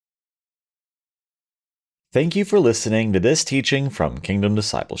Thank you for listening to this teaching from Kingdom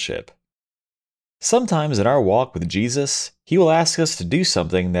Discipleship. Sometimes in our walk with Jesus, He will ask us to do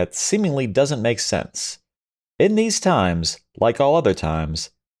something that seemingly doesn't make sense. In these times, like all other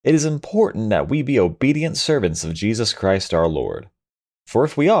times, it is important that we be obedient servants of Jesus Christ our Lord. For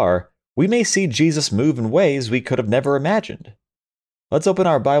if we are, we may see Jesus move in ways we could have never imagined. Let's open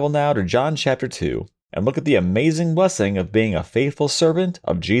our Bible now to John chapter 2 and look at the amazing blessing of being a faithful servant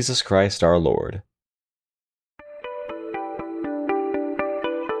of Jesus Christ our Lord.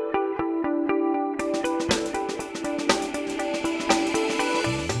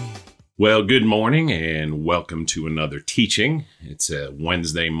 Well, good morning and welcome to another teaching. It's a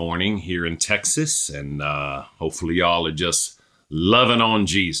Wednesday morning here in Texas, and hopefully y'all are just loving on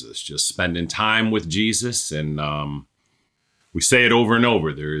Jesus, just spending time with Jesus. And we say it over and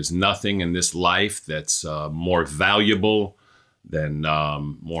over. There is nothing in this life that's more valuable than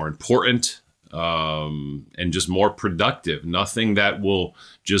more important and just more productive. Nothing that will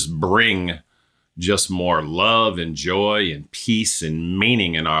just bring just more love and joy and peace and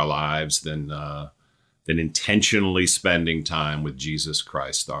meaning in our lives than intentionally spending time with Jesus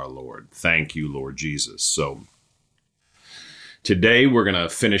Christ our Lord. Thank you, Lord Jesus. So today we're going to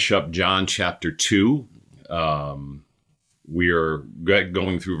finish up John chapter 2. We are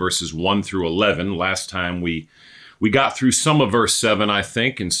going through verses 1 through 11. Last time we got through some of verse 7, I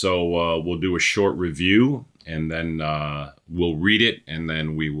think, and so we'll do a short review. And then we'll read it, and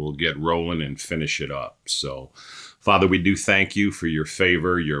then we will get rolling and finish it up. So, Father, we do thank you for your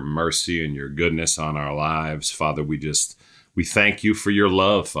favor, your mercy, and your goodness on our lives. Father, we thank you for your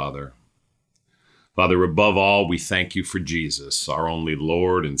love, Father. Father, above all, we thank you for Jesus, our only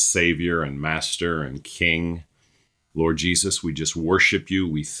Lord and Savior and Master and King. Lord Jesus, we just worship you,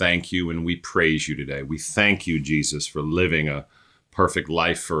 we thank you, and we praise you today. We thank you, Jesus, for living a perfect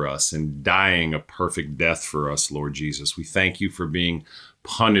life for us and dying a perfect death for us, Lord Jesus. We thank you for being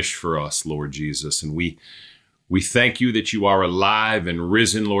punished for us, Lord Jesus. And we thank you that you are alive and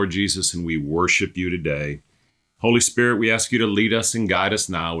risen, Lord Jesus, and we worship you today. Holy Spirit, we ask you to lead us and guide us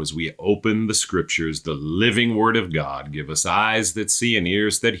now as we open the scriptures, the living word of God. Give us eyes that see and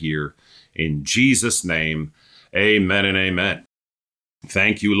ears that hear. In Jesus' name, amen and amen.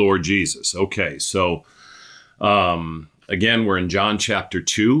 Thank you, Lord Jesus. Okay, so again, we're in John chapter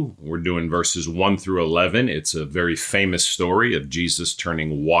 2. We're doing verses 1 through 11. It's a very famous story of Jesus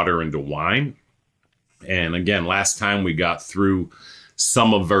turning water into wine. And again, last time we got through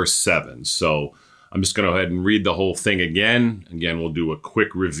some of verse 7. So I'm just going to go ahead and read the whole thing again. Again, we'll do a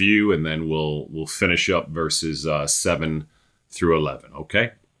quick review, and then we'll finish up verses 7 through 11,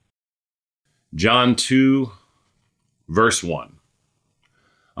 okay? John 2, verse 1.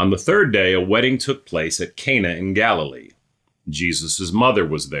 On the third day, a wedding took place at Cana in Galilee. Jesus' mother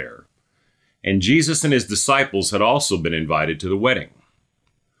was there, and Jesus and his disciples had also been invited to the wedding.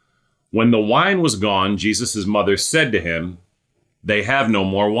 When the wine was gone, Jesus' mother said to him, "They have no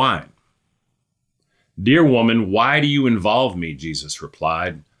more wine." "Dear woman, why do you involve me?" Jesus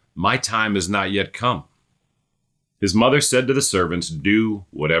replied. "My time has not yet come." His mother said to the servants, "Do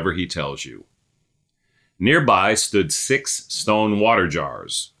whatever he tells you." Nearby stood 6 stone water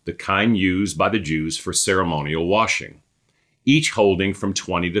jars, the kind used by the Jews for ceremonial washing, each holding from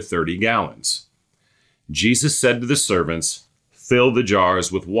 20 to 30 gallons. Jesus said to the servants, "Fill the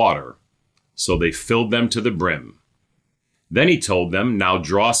jars with water." So they filled them to the brim. Then he told them, "Now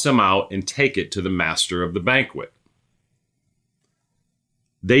draw some out and take it to the master of the banquet."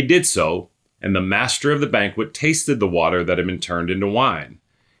 They did so, and the master of the banquet tasted the water that had been turned into wine.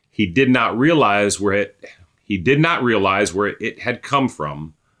 He did not realize where it had come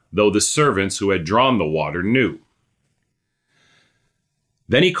from, though the servants who had drawn the water knew.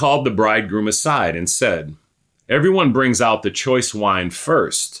 Then he called the bridegroom aside and said, "Everyone brings out the choice wine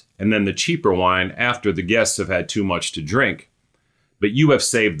first, and then the cheaper wine after the guests have had too much to drink. But you have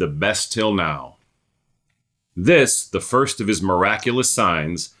saved the best till now." This, the first of his miraculous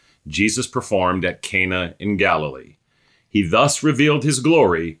signs, Jesus performed at Cana in Galilee. He thus revealed his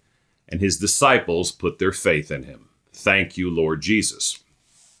glory, and his disciples put their faith in him. Thank you, Lord Jesus.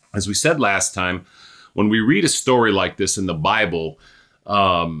 As we said last time, when we read a story like this in the Bible,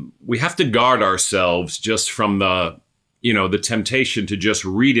 we have to guard ourselves just from the temptation to just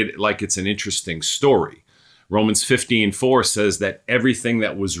read it like it's an interesting story. Romans 15:4 says that everything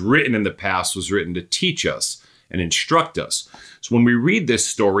that was written in the past was written to teach us and instruct us. So when we read this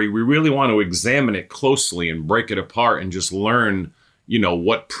story, we really want to examine it closely and break it apart and just learn,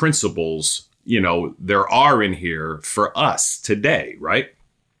 what principles, there are in here for us today, right?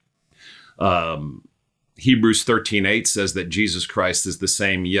 Hebrews 13:8 says that Jesus Christ is the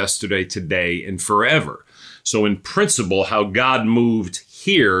same yesterday, today, and forever. So in principle, how God moved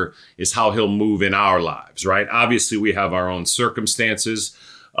here is how he'll move in our lives, right? Obviously, we have our own circumstances.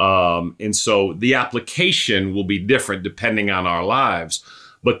 And so the application will be different depending on our lives,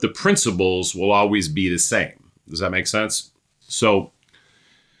 but the principles will always be the same. Does that make sense? So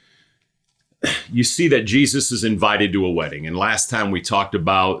you see that Jesus is invited to a wedding. And last time we talked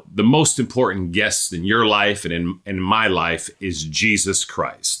about the most important guest in your life and in my life is Jesus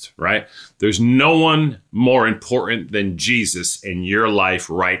Christ, right? There's no one more important than Jesus in your life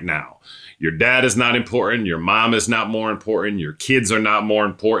right now. Your dad is not important. Your mom is not more important. Your kids are not more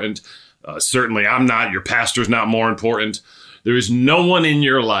important. Certainly I'm not. Your pastor's not more important. There is no one in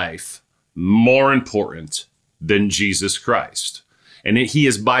your life more important than Jesus Christ. And he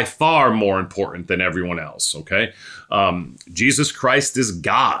is by far more important than everyone else, okay? Jesus Christ is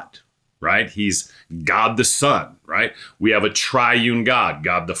God, right? He's God the Son, right? We have a triune God,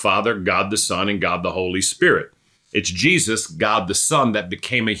 God the Father, God the Son, and God the Holy Spirit. It's Jesus, God the Son, that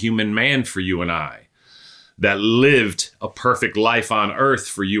became a human man for you and I, that lived a perfect life on earth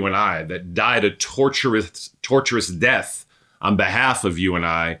for you and I, that died a torturous death on behalf of you and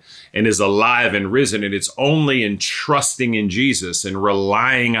I, and is alive and risen. And it's only in trusting in Jesus and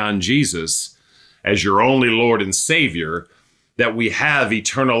relying on Jesus as your only Lord and Savior that we have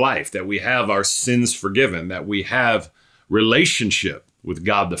eternal life, that we have our sins forgiven, that we have relationship with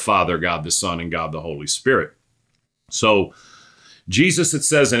God the Father, God the Son, and God the Holy Spirit. So Jesus, it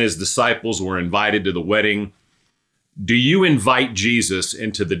says, and his disciples were invited to the wedding. Do you invite Jesus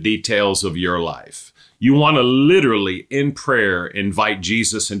into the details of your life? You want to literally, in prayer, invite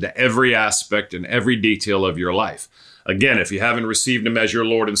Jesus into every aspect and every detail of your life. Again, if you haven't received him as your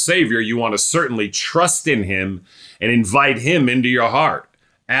Lord and Savior, you want to certainly trust in him and invite him into your heart.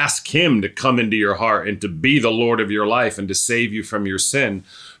 Ask him to come into your heart and to be the Lord of your life and to save you from your sin,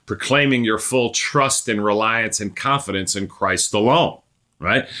 proclaiming your full trust and reliance and confidence in Christ alone,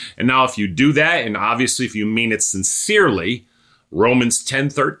 right? And now if you do that, and obviously if you mean it sincerely, Romans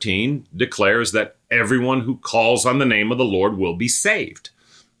 10:13 declares that everyone who calls on the name of the Lord will be saved,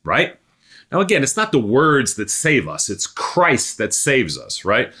 right? Now, again, it's not the words that save us. It's Christ that saves us,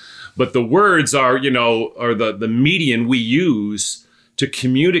 right? But the words are, are the medium we use to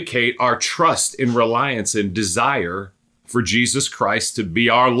communicate our trust and reliance and desire for Jesus Christ to be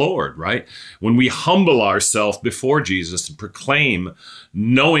our Lord, right? When we humble ourselves before Jesus and proclaim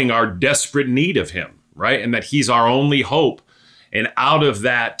knowing our desperate need of him, right? And that he's our only hope. And out of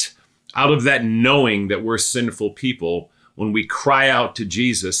that knowing that we're sinful people, when we cry out to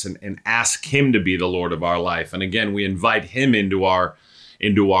Jesus and ask him to be the Lord of our life, and again, we invite him into our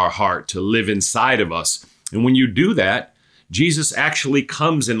heart to live inside of us. And when you do that, Jesus actually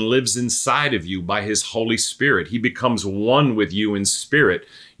comes and lives inside of you by his Holy Spirit. He becomes one with you in spirit.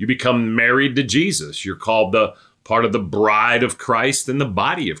 You become married to Jesus. You're called the part of the bride of Christ and the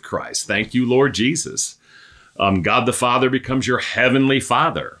body of Christ. Thank you, Lord Jesus. God the Father becomes your heavenly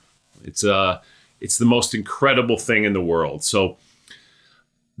Father. It's the most incredible thing in the world. So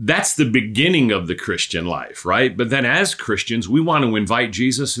that's the beginning of the Christian life, right? But then as Christians, we want to invite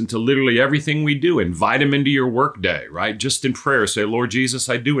Jesus into literally everything we do. Invite him into your work day, right? Just in prayer, say, Lord Jesus,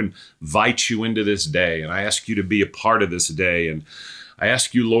 I do invite you into this day, and I ask you to be a part of this day. And I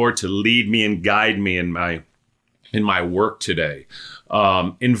ask you, Lord, to lead me and guide me in my work today.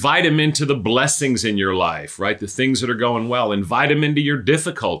 Invite him into the blessings in your life, right? The things that are going well. Invite him into your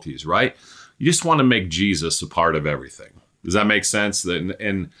difficulties, right? You just want to make Jesus a part of everything. Does that make sense?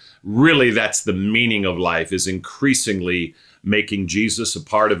 And really, that's the meaning of life, is increasingly making Jesus a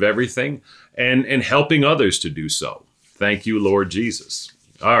part of everything and helping others to do so. Thank you, Lord Jesus.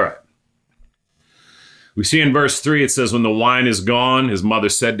 All right. We see in verse 3, it says, when the wine is gone, his mother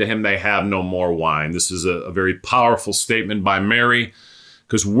said to him, they have no more wine. This is a very powerful statement by Mary,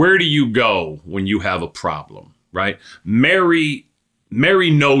 because where do you go when you have a problem, right? Mary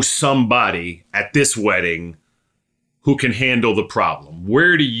knows somebody at this wedding who can handle the problem.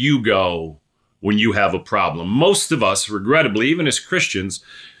 Where do you go when you have a problem? Most of us, regrettably, even as Christians,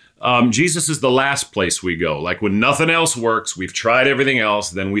 Jesus is the last place we go. Like when nothing else works, we've tried everything else,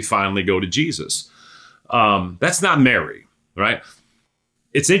 then we finally go to Jesus. That's not Mary, right?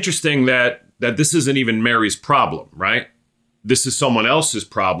 It's interesting that this isn't even Mary's problem, right? This is someone else's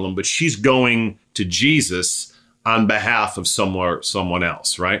problem, but she's going to Jesus on behalf of someone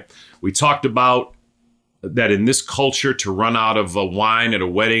else, right? We talked about that in this culture, to run out of wine at a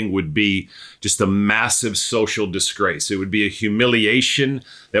wedding would be just a massive social disgrace. It would be a humiliation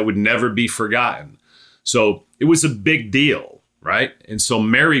that would never be forgotten. So it was a big deal, right? And so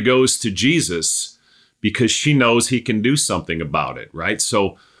Mary goes to Jesus because she knows he can do something about it, right?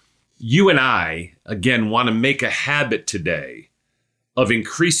 So you and I, again, want to make a habit today of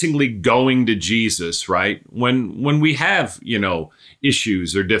increasingly going to Jesus, right? When we have,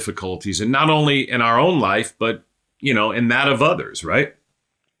 issues or difficulties, and not only in our own life, but, in that of others, right?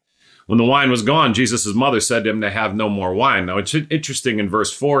 When the wine was gone, Jesus' mother said to him to have no more wine. Now, it's interesting in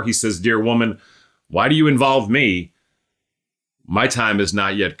verse 4, he says, "Dear woman, why do you involve me? My time has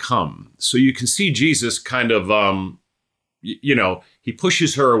not yet come." So you can see Jesus kind of, he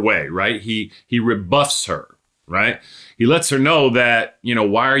pushes her away, right? He rebuffs her, right? He lets her know that,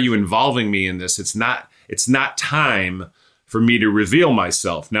 why are you involving me in this? It's not time for me to reveal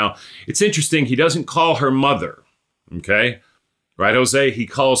myself. Now, it's interesting. He doesn't call her mother, okay? Right, Jose? He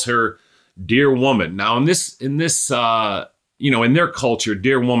calls her dear woman. Now, in their culture,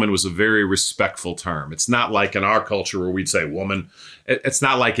 dear woman was a very respectful term. It's not like in our culture where we'd say woman. It's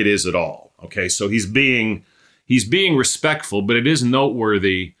not like it is at all. Okay, so he's being respectful, but it is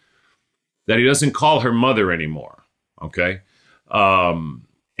noteworthy that he doesn't call her mother anymore. Okay, and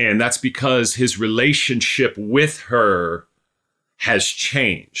that's because his relationship with her has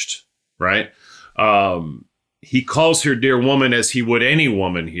changed. Right. He calls her dear woman as he would any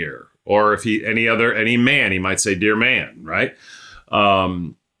woman here, or if any man, he might say dear man, right?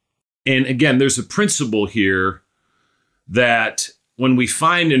 And again, there's a principle here that when we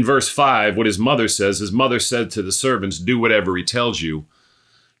find in verse 5 what his mother said to the servants, do whatever he tells you.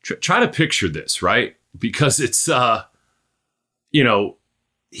 Try to picture this, right? Because it's,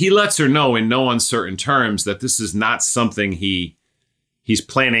 he lets her know in no uncertain terms that this is not something he's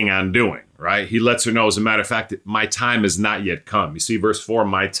planning on doing, right? He lets her know, as a matter of fact, that my time has not yet come. You see verse 4,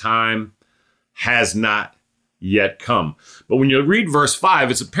 my time has not yet come. But when you read verse 5,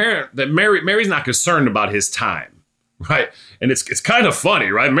 it's apparent that Mary's not concerned about his time, right? And it's kind of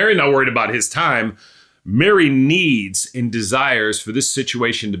funny, right? Mary's not worried about his time. Mary needs and desires for this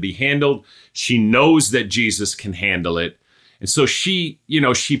situation to be handled. She knows that Jesus can handle it. And so she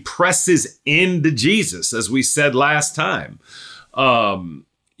presses into Jesus, as we said last time.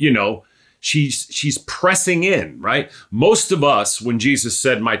 She's pressing in, right? Most of us, when Jesus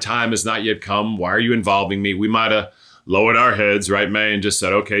said, my time has not yet come, why are you involving me? We might have lowered our heads, right, May, and just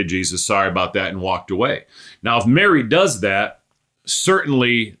said, okay, Jesus, sorry about that, and walked away. Now, if Mary does that,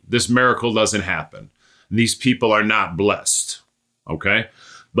 certainly this miracle doesn't happen. These people are not blessed, okay?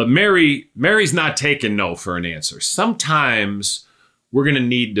 But Mary's not taking no for an answer. Sometimes we're going to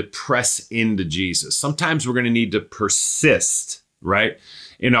need to press into Jesus. Sometimes we're going to need to persist, right,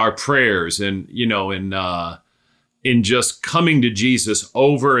 in our prayers and, in just coming to Jesus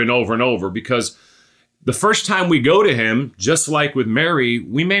over and over and over. Because the first time we go to him, just like with Mary,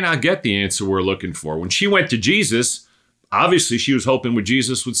 we may not get the answer we're looking for. When she went to Jesus, obviously she was hoping what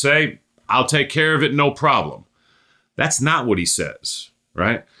Jesus would say, I'll take care of it, no problem. That's not what he says,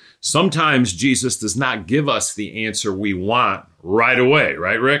 right? Sometimes Jesus does not give us the answer we want right away,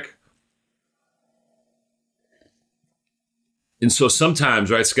 right, Rick? And so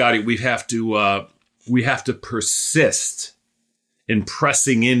sometimes, right, Scotty, we have to persist in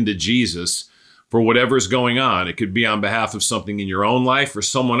pressing into Jesus for whatever's going on. It could be on behalf of something in your own life or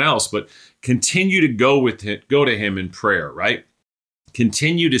someone else, but continue to go to him in prayer, right?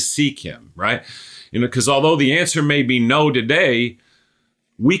 Continue to seek him, right? Because although the answer may be no today,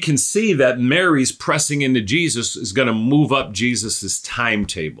 we can see that Mary's pressing into Jesus is going to move up Jesus's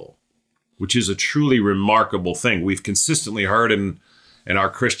timetable, which is a truly remarkable thing. We've consistently heard in our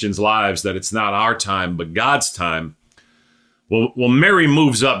Christians' lives that it's not our time, but God's time. Well, Mary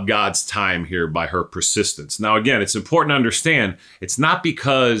moves up God's time here by her persistence. Now, again, it's important to understand it's not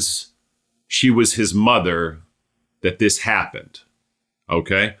because she was his mother that this happened.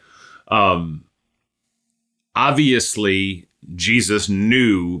 Okay. Obviously, Jesus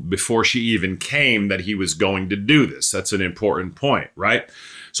knew before she even came that he was going to do this. That's an important point, right?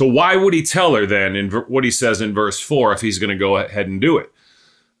 So why would he tell her then in what he says in verse 4 if he's going to go ahead and do it?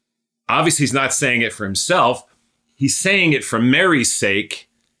 Obviously, he's not saying it for himself. He's saying it for Mary's sake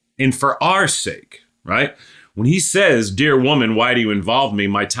and for our sake, right? When he says, dear woman, why do you involve me?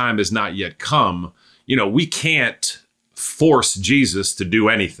 My time has not yet come. We can't force Jesus to do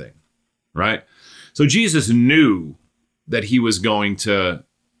anything, right? So Jesus knew that he was going to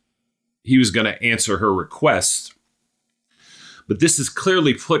answer her request. But this is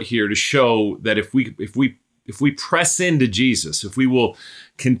clearly put here to show that if we press into Jesus, if we will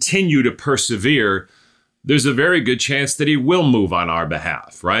continue to persevere, there's a very good chance that he will move on our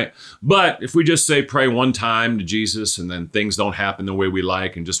behalf, right? But if we just say pray one time to Jesus and then things don't happen the way we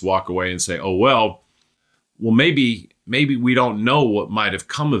like and just walk away and say, oh, well, maybe we don't know what might have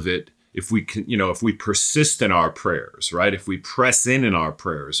come of it. if we can, if we persist in our prayers, right? If we press in our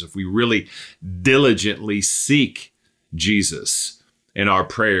prayers, if we really diligently seek Jesus in our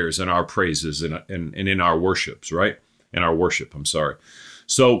prayers and our praises and in our worships, right? In our worship, I'm sorry.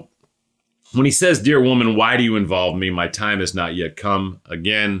 So when he says, dear woman, why do you involve me? My time has not yet come.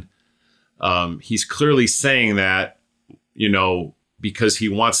 Again, he's clearly saying that, because he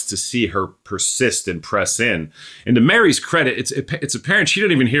wants to see her persist and press in. And to Mary's credit, it's apparent she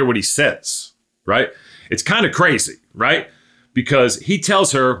didn't even hear what he says, right? It's kind of crazy, right? Because he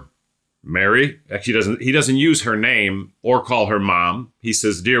tells her, Mary, actually he doesn't use her name or call her mom. He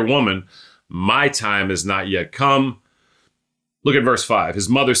says, dear woman, my time has not yet come. Look at verse 5. His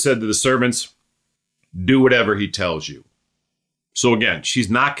mother said to the servants, do whatever he tells you. So again, she's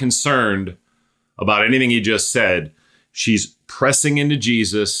not concerned about anything he just said. She's pressing into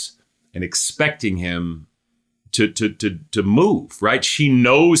Jesus and expecting him to move, right? She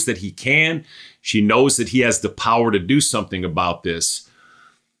knows that he can. She knows that he has the power to do something about this.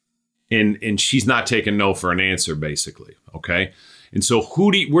 And she's not taking no for an answer, basically, okay? And so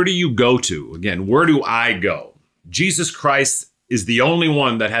where do you go to? Again, where do I go? Jesus Christ is the only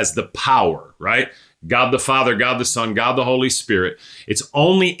one that has the power, right? God the Father, God the Son, God the Holy Spirit. It's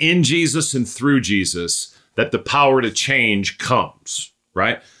only in Jesus and through Jesus that the power to change comes,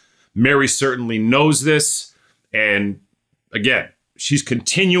 right? Mary certainly knows this. And again, she's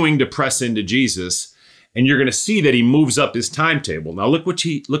continuing to press into Jesus. And you're going to see that he moves up his timetable. Now look what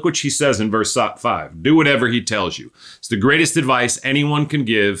she says in verse 5. Do whatever he tells you. It's the greatest advice anyone can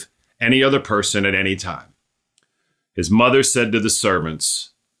give any other person at any time. His mother said to the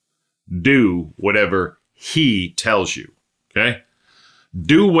servants, do whatever he tells you, okay?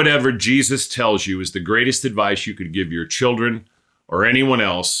 Do whatever Jesus tells you is the greatest advice you could give your children or anyone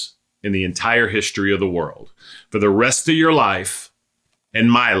else in the entire history of the world. For the rest of your life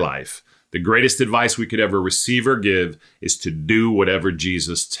and my life, the greatest advice we could ever receive or give is to do whatever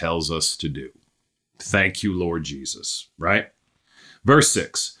Jesus tells us to do. Thank you, Lord Jesus, right? Verse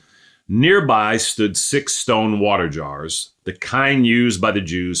 6. Nearby stood 6 stone water jars, the kind used by the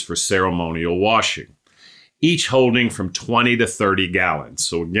Jews for ceremonial washing, each holding from 20 to 30 gallons.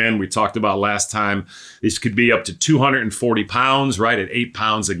 So again, we talked about last time, this could be up to 240 pounds, right? At 8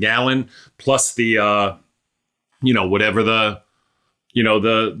 pounds a gallon, plus the, whatever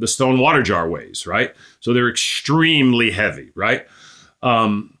the stone water jar weighs, right? So they're extremely heavy, right?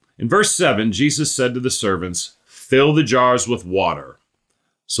 In verse 7, Jesus said to the servants, fill the jars with water.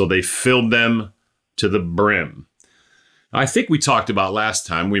 So they filled them to the brim. I think we talked about last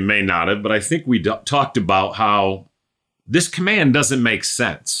time, we may not have, but I think we talked about how this command doesn't make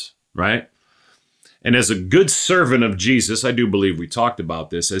sense, right? And as a good servant of Jesus, I do believe we talked about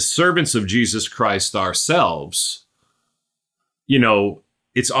this, as servants of Jesus Christ ourselves,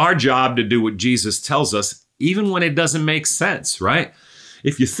 it's our job to do what Jesus tells us, even when it doesn't make sense, right?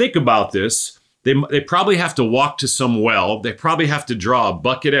 If you think about this, they probably have to walk to some well. They probably have to draw a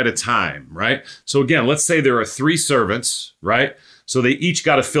bucket at a time, right? So again, let's say there are 3 servants, right? So they each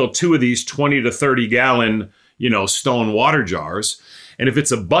got to fill 2 of these 20 to 30 gallon, stone water jars. And if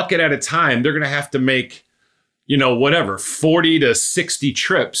it's a bucket at a time, they're going to have to make, 40 to 60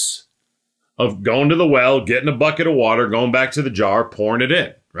 trips of going to the well, getting a bucket of water, going back to the jar, pouring it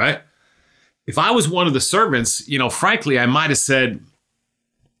in, right? If I was one of the servants, frankly, I might have said,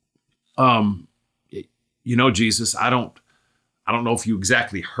 Jesus, I don't know if you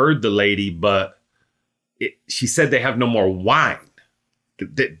exactly heard the lady, but she said they have no more wine.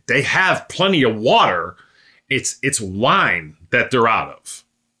 They have plenty of water. It's wine that they're out of.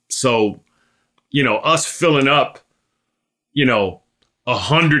 So, us filling up,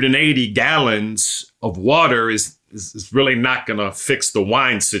 180 gallons of water is really not going to fix the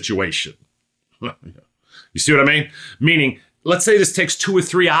wine situation. You see what I mean? Meaning, let's say this takes 2 or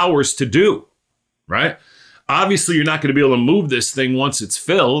 3 hours to do, right? Obviously, you're not going to be able to move this thing once it's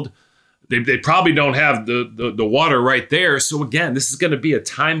filled. They probably don't have the water right there. So again, this is going to be a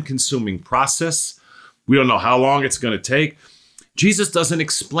time-consuming process. We don't know how long it's going to take. Jesus doesn't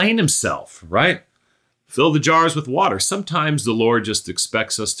explain himself, right? Fill the jars with water. Sometimes the Lord just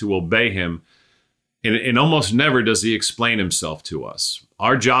expects us to obey him, and almost never does he explain himself to us.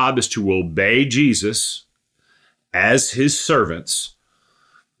 Our job is to obey Jesus as his servants.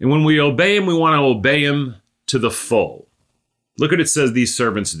 And when we obey him, we want to obey him to the full. Look what it says these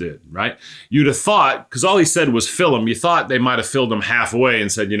servants did, right? You'd have thought, because all he said was fill them, you thought they might have filled them halfway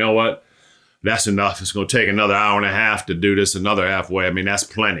and said, you know what? That's enough. It's going to take another hour and a half to do this, another halfway. I mean, that's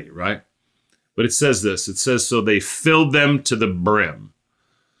plenty, right? But it says this. It says, so they filled them to the brim.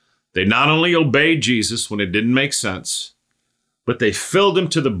 They not only obeyed Jesus when it didn't make sense, but they filled him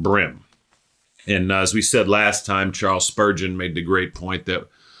to the brim. And as we said last time, Charles Spurgeon made the great point that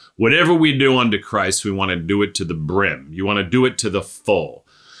whatever we do unto Christ, we want to do it to the brim. You want to do it to the full.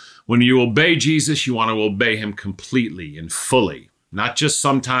 When you obey Jesus, you want to obey him completely and fully, not just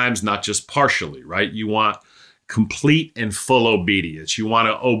sometimes, not just partially, right? You want complete and full obedience. You want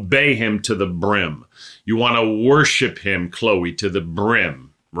to obey him to the brim. You want to worship him, Chloe, to the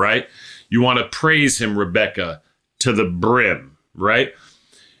brim, right? You want to praise him, Rebecca, to the brim, right?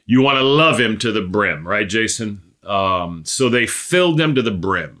 You want to love him to the brim, right, Jason? So they filled him to the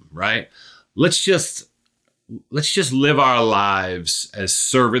brim, right? Let's just live our lives as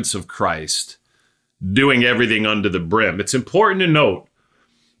servants of Christ, doing everything under the brim. It's important to note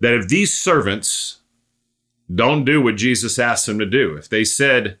that if these servants don't do what Jesus asked them to do, if they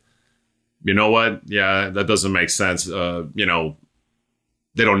said, you know what, yeah, that doesn't make sense, they don't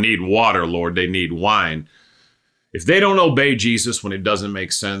need water, Lord, they need wine. If they don't obey Jesus when it doesn't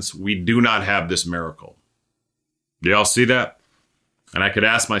make sense, we do not have this miracle. Do y'all see that? And I could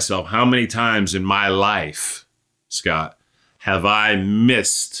ask myself, how many times in my life, Scott, have I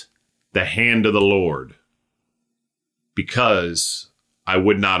missed the hand of the Lord because I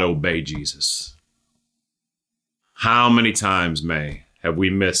would not obey Jesus? How many times, May, have we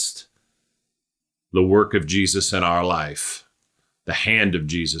missed the work of Jesus in our life, the hand of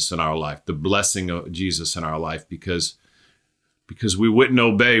Jesus in our life, the blessing of Jesus in our life because we wouldn't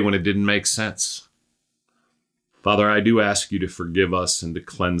obey when it didn't make sense? Father, I do ask you to forgive us and to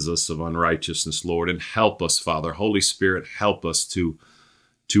cleanse us of unrighteousness, Lord, and help us, Father. Holy Spirit, help us to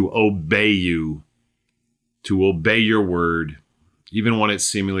obey you, to obey your word, even when it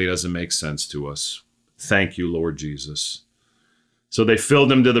seemingly doesn't make sense to us. Thank you, Lord Jesus. So they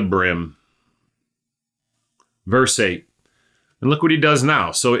filled him to the brim. Verse 8. And look what he does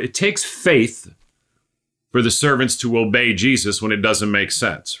now. So it takes faith for the servants to obey Jesus when it doesn't make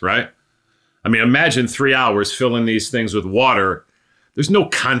sense, right? I mean, imagine 3 hours filling these things with water. There's no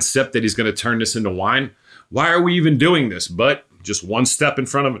concept that he's going to turn this into wine. Why are we even doing this? But just one step in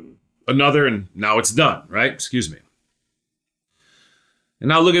front of another, and now it's done, right? Excuse me. And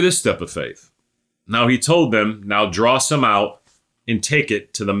now look at this step of faith. Now he told them, now draw some out and take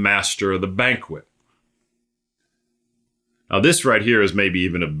it to the master of the banquet. Now this right here is maybe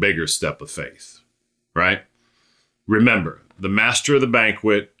even a bigger step of faith, right? Remember, the master of the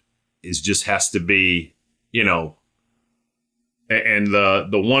banquet just has to be, and the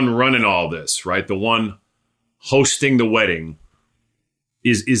one running all this, right? The one hosting the wedding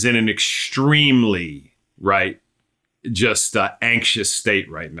is in an extremely, right, just anxious state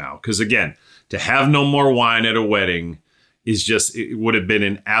right now. Because again, to have no more wine at a wedding it would have been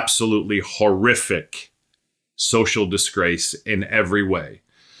an absolutely horrific social disgrace in every way.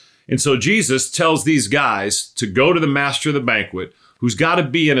 And so Jesus tells these guys to go to the master of the banquet, who's got to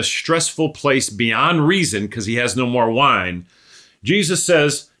be in a stressful place beyond reason because he has no more wine. Jesus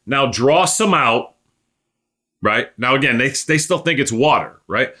says, now draw some out, right? Now, again, they still think it's water,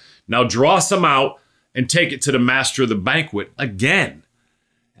 right? Now draw some out and take it to the master of the banquet again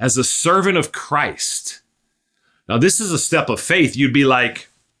as a servant of Christ. Now, this is a step of faith. You'd be like,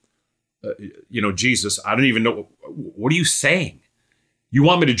 Jesus, I don't even know. What are you saying? You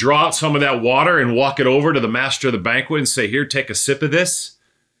want me to draw out some of that water and walk it over to the master of the banquet and say, here, take a sip of this?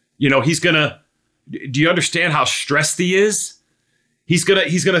 He's going to, do you understand how stressed he is? He's going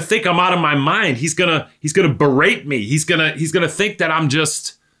to think I'm out of my mind. He's going to berate me. He's going to think that I'm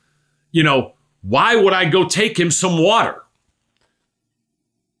just, why would I go take him some water?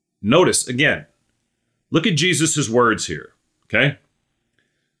 Notice again, look at Jesus's words here. Okay.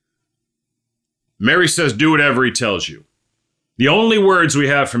 Mary says, do whatever he tells you. The only words we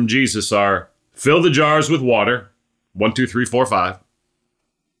have from Jesus are, fill the jars with water, 1, 2, 3, 4, 5.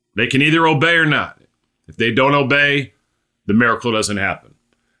 They can either obey or not. If they don't obey, the miracle doesn't happen.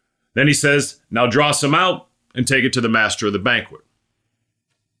 Then he says, now draw some out and take it to the master of the banquet.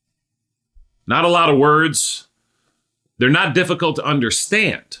 Not a lot of words. They're not difficult to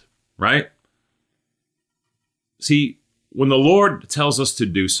understand, right? See, when the Lord tells us to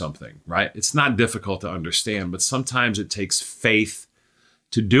do something, right, it's not difficult to understand, but sometimes it takes faith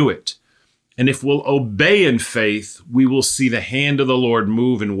to do it. And if we'll obey in faith, we will see the hand of the Lord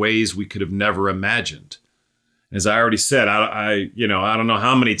move in ways we could have never imagined. As I already said, I don't know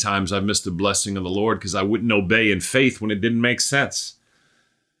how many times I've missed the blessing of the Lord because I wouldn't obey in faith when it didn't make sense.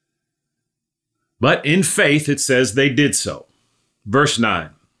 But in faith, it says they did so. Verse 9,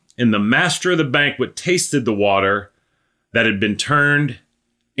 and the master of the banquet tasted the water that had been turned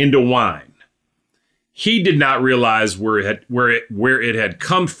into wine. He did not realize where it had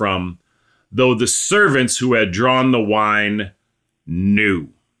come from, though the servants who had drawn the wine knew.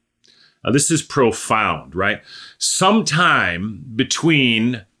 Now, this is profound, right? Sometime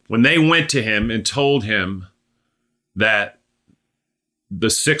between when they went to him and told him that the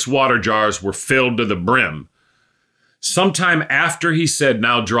 6 water jars were filled to the brim, sometime after he said,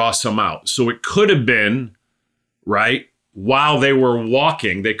 now draw some out. So it could have been, right, while they were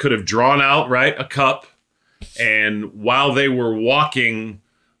walking, they could have drawn out, right, a cup. And while they were walking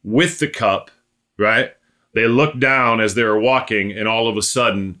with the cup, right, they looked down as they were walking, and all of a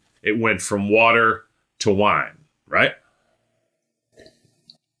sudden it went from water to wine, right?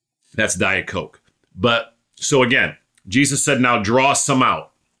 That's Diet Coke. But so again, Jesus said, now draw some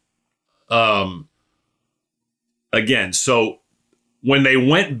out. Again, so when they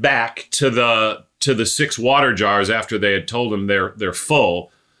went back to the 6 water jars after they had told them they're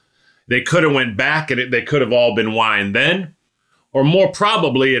full, they could have went back and they could have all been wine then. Or more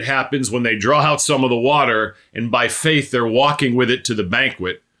probably it happens when they draw out some of the water and by faith they're walking with it to the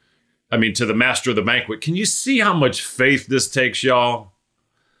banquet. I mean, to the master of the banquet. Can you see how much faith this takes, y'all?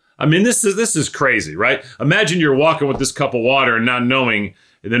 I mean, this is crazy, right? Imagine you're walking with this cup of water and not knowing,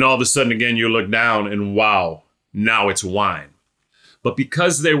 and then all of a sudden again you look down and wow, now it's wine. But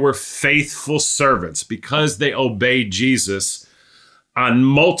because they were faithful servants, because they obeyed Jesus on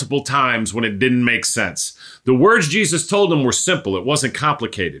multiple times when it didn't make sense. The words Jesus told them were simple. It wasn't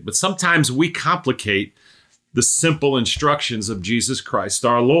complicated. But sometimes we complicate the simple instructions of Jesus Christ,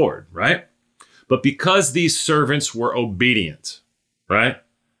 our Lord, right? But because these servants were obedient, right?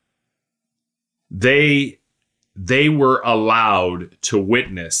 They were allowed to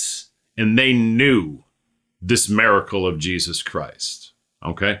witness, and they knew this miracle of Jesus Christ,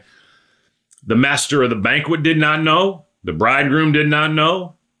 okay? The master of the banquet did not know. The bridegroom did not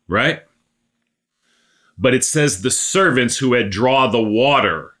know, right? But it says the servants who had drawn the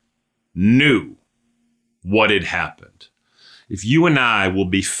water knew what had happened. If you and I will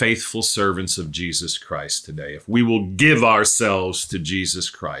be faithful servants of Jesus Christ today, if we will give ourselves to Jesus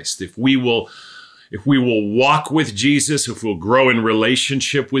Christ, if we will walk with Jesus, if we'll grow in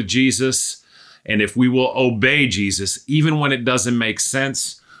relationship with Jesus, and if we will obey Jesus, even when it doesn't make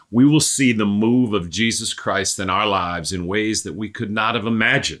sense, we will see the move of Jesus Christ in our lives in ways that we could not have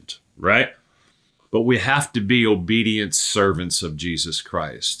imagined, right? But we have to be obedient servants of Jesus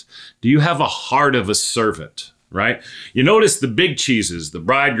Christ. Do you have a heart of a servant, right? You notice the big cheeses, the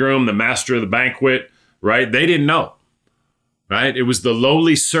bridegroom, the master of the banquet, right? They didn't know, right? It was the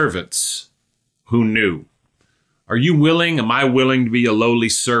lowly servants who knew. Are you willing? Am I willing to be a lowly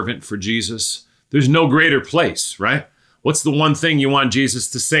servant for Jesus? There's no greater place, right? What's the one thing you want Jesus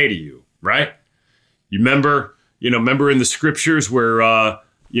to say to you, right? You remember in the scriptures where,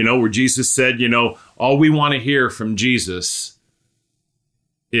 where Jesus said, all we want to hear from Jesus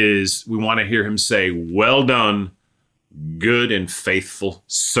is we want to hear him say, well done, good and faithful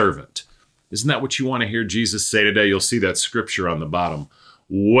servant. Isn't that what you want to hear Jesus say today? You'll see that scripture on the bottom.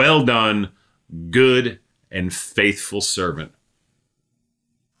 Well done, good and faithful servant.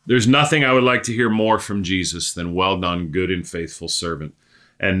 There's nothing I would like to hear more from Jesus than well done, good and faithful servant.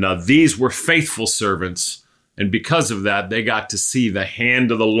 And these were faithful servants. And because of that, they got to see the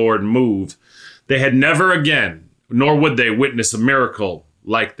hand of the Lord move. They had never again, nor would they witness a miracle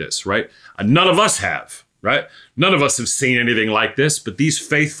like this, right? None of us have, right? None of us have seen anything like this, but these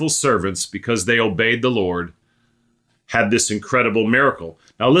faithful servants, because they obeyed the Lord, had this incredible miracle.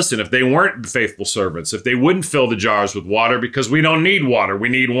 Now listen, if they weren't faithful servants, if they wouldn't fill the jars with water, because we don't need water, we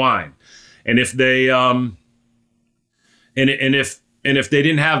need wine. And if they if they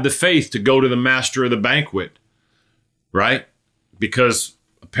didn't have the faith to go to the master of the banquet, right? Because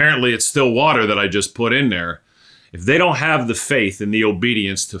apparently it's still water that I just put in there. If they don't have the faith and the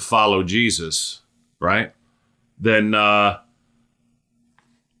obedience to follow Jesus, right? Then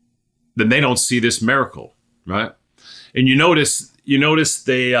they don't see this miracle, right? And you notice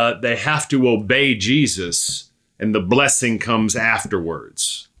they have to obey Jesus, and the blessing comes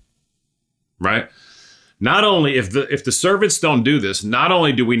afterwards, right? Not only if the servants don't do this, not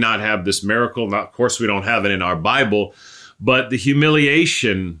only do we not have this miracle, of course we don't have it in our Bible, but the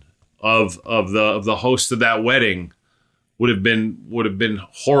humiliation of the host of that wedding would have been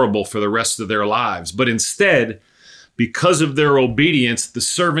horrible for the rest of their lives. But instead, because of their obedience, the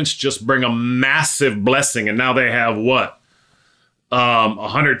servants just bring a massive blessing, and now they have what?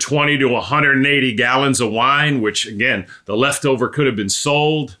 120 to 180 gallons of wine, which again, the leftover could have been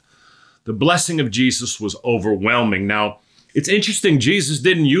sold. The blessing of Jesus was overwhelming. Now, it's interesting, Jesus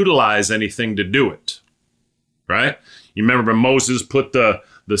didn't utilize anything to do it, right? You remember Moses put the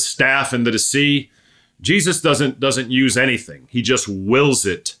staff into the sea? Jesus doesn't use anything. He just wills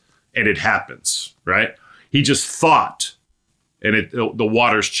it and it happens, right? He just thought and the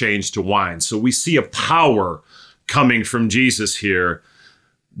water's changed to wine. So we see a power coming from Jesus here,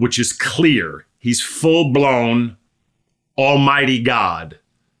 which is clear. He's full-blown Almighty God,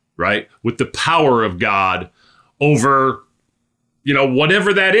 right? With the power of God over,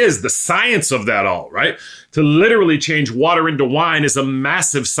 whatever that is, the science of that all, right? To literally change water into wine is a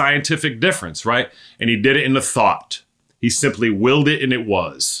massive scientific difference, right? And he did it in a thought. He simply willed it and it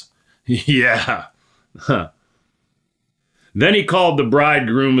was. Yeah. Huh. Then he called the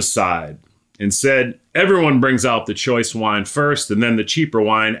bridegroom aside and said, everyone brings out the choice wine first and then the cheaper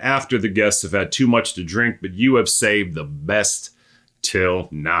wine after the guests have had too much to drink, but you have saved the best till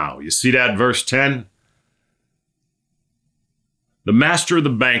now. You see that, verse 10? The master of the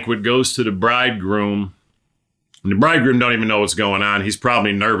banquet goes to the bridegroom, and the bridegroom don't even know what's going on. He's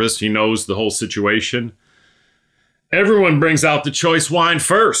probably nervous. He knows the whole situation. Everyone brings out the choice wine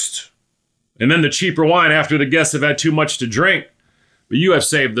first, and then the cheaper wine after the guests have had too much to drink. But you have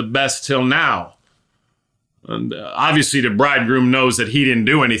saved the best till now. And obviously the bridegroom knows that he didn't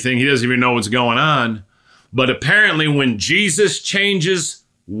do anything. He doesn't even know what's going on. But apparently when Jesus changes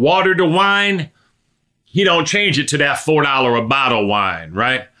water to wine, he don't change it to that $4 a bottle wine,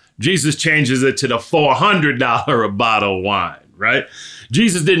 right? Jesus changes it to the $400 a bottle wine, right?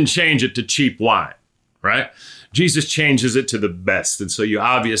 Jesus didn't change it to cheap wine, right? Jesus changes it to the best. And so you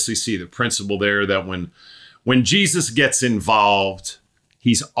obviously see the principle there that when Jesus gets involved,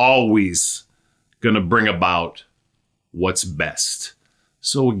 he's always going to bring about what's best.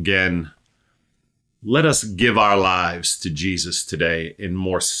 So again, let us give our lives to Jesus today in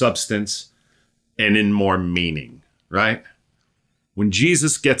more substance and in more meaning, right? When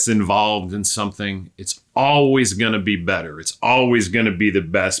Jesus gets involved in something, it's always going to be better. It's always going to be the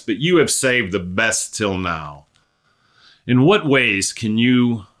best, but you have saved the best till now. In what ways can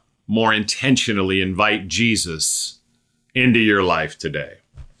you more intentionally invite Jesus into your life today?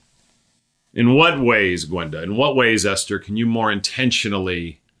 In what ways, Gwenda? In what ways, Esther, can you more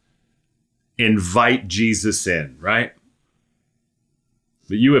intentionally invite Jesus in, right?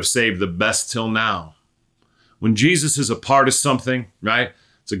 But you have saved the best till now. When Jesus is a part of something, right?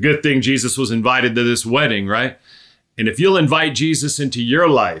 It's a good thing Jesus was invited to this wedding, right? And if you'll invite Jesus into your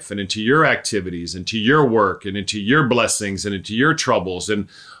life and into your activities, into your work and into your blessings and into your troubles and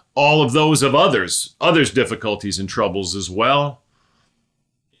all of those of others' difficulties and troubles as well,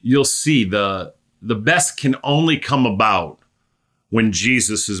 you'll see the best can only come about when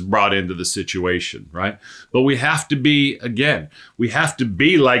Jesus is brought into the situation, right? But we have to be, again, we have to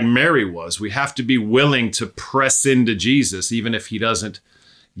be like Mary was. We have to be willing to press into Jesus, even if he doesn't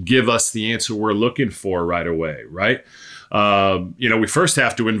give us the answer we're looking for right away, right? We first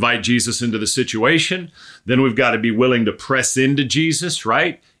have to invite Jesus into the situation. Then we've got to be willing to press into Jesus,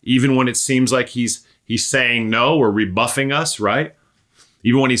 right? Even when it seems like he's saying no or rebuffing us, right?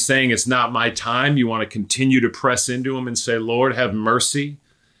 Even when he's saying it's not my time, you want to continue to press into him and say, Lord, have mercy.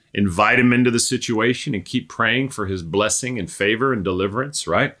 Invite him into the situation and keep praying for his blessing and favor and deliverance,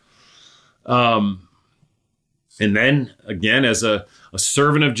 right? And then, again, as a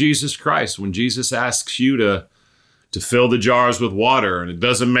servant of Jesus Christ, when Jesus asks you to fill the jars with water, and it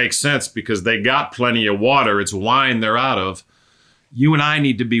doesn't make sense because they got plenty of water, it's wine they're out of, you and I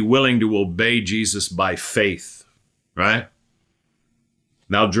need to be willing to obey Jesus by faith, right?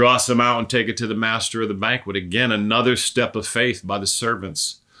 Now draw some out and take it to the master of the banquet. Again, another step of faith by the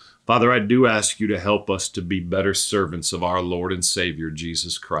servants. Father, I do ask you to help us to be better servants of our Lord and Savior,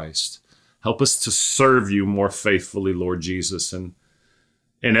 Jesus Christ. Help us to serve you more faithfully, Lord Jesus, and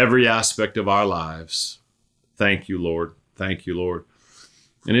in every aspect of our lives. Thank you, Lord. Thank you, Lord.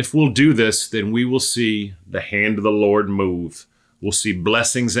 And if we'll do this, then we will see the hand of the Lord move. We'll see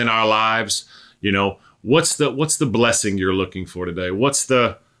blessings in our lives. What's the blessing you're looking for today? What's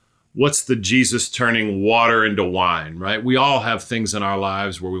the Jesus turning water into wine, right? We all have things in our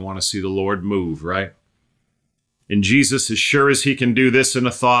lives where we want to see the Lord move, right? And Jesus, as sure as he can do this in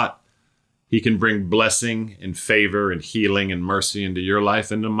a thought, he can bring blessing and favor and healing and mercy into your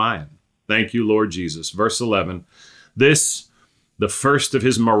life and to mine. Thank you, Lord Jesus. Verse 11, this, the first of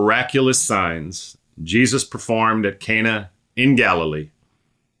his miraculous signs, Jesus performed at Cana in Galilee.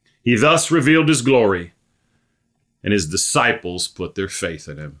 He thus revealed his glory, and his disciples put their faith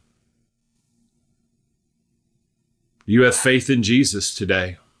in him. You have faith in Jesus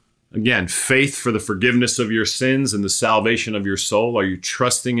today. Again, faith for the forgiveness of your sins and the salvation of your soul. Are you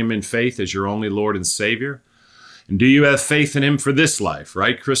trusting him in faith as your only Lord and Savior? And do you have faith in him for this life,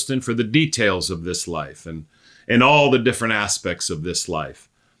 right, Kristen? For the details of this life and all the different aspects of this life.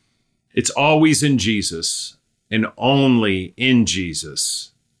 It's always in Jesus and only in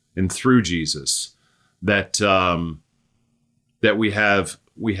Jesus and through Jesus that that we have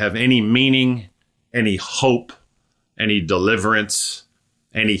any meaning, any hope, any deliverance,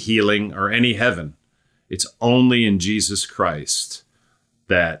 any healing, or any heaven. It's only in Jesus Christ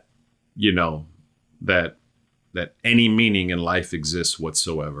that, that any meaning in life exists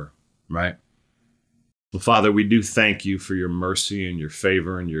whatsoever, right? Well, Father, we do thank you for your mercy and your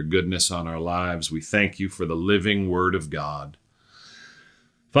favor and your goodness on our lives. We thank you for the living Word of God.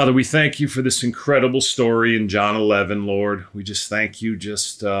 Father, we thank you for this incredible story in John 11, Lord. We just thank you,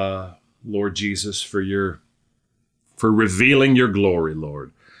 Lord Jesus, for revealing your glory,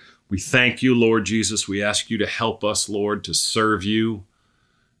 Lord. We thank you, Lord Jesus. We ask you to help us, Lord, to serve you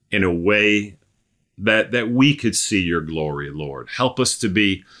in a way that we could see your glory, Lord. Help us to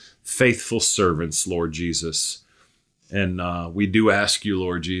be faithful servants, Lord Jesus. And we do ask you,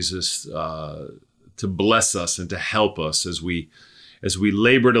 Lord Jesus, to bless us and to help us as we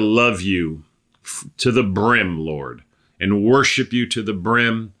labor to love you to the brim, Lord, and worship you to the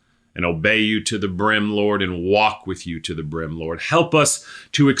brim and obey you to the brim, Lord, and walk with you to the brim, Lord. Help us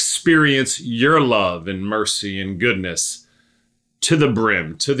to experience your love and mercy and goodness to the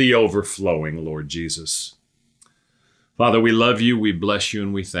brim, to the overflowing, Lord Jesus. Father, we love you, we bless you,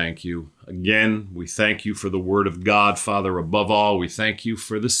 and we thank you. Again, we thank you for the Word of God, Father. Above all, we thank you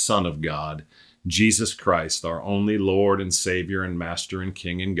for the Son of God, Jesus Christ, our only Lord and Savior and Master and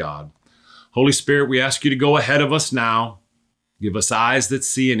King and God. Holy Spirit, we ask you to go ahead of us now. Give us eyes that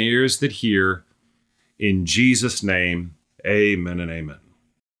see and ears that hear. In Jesus' name, amen and amen.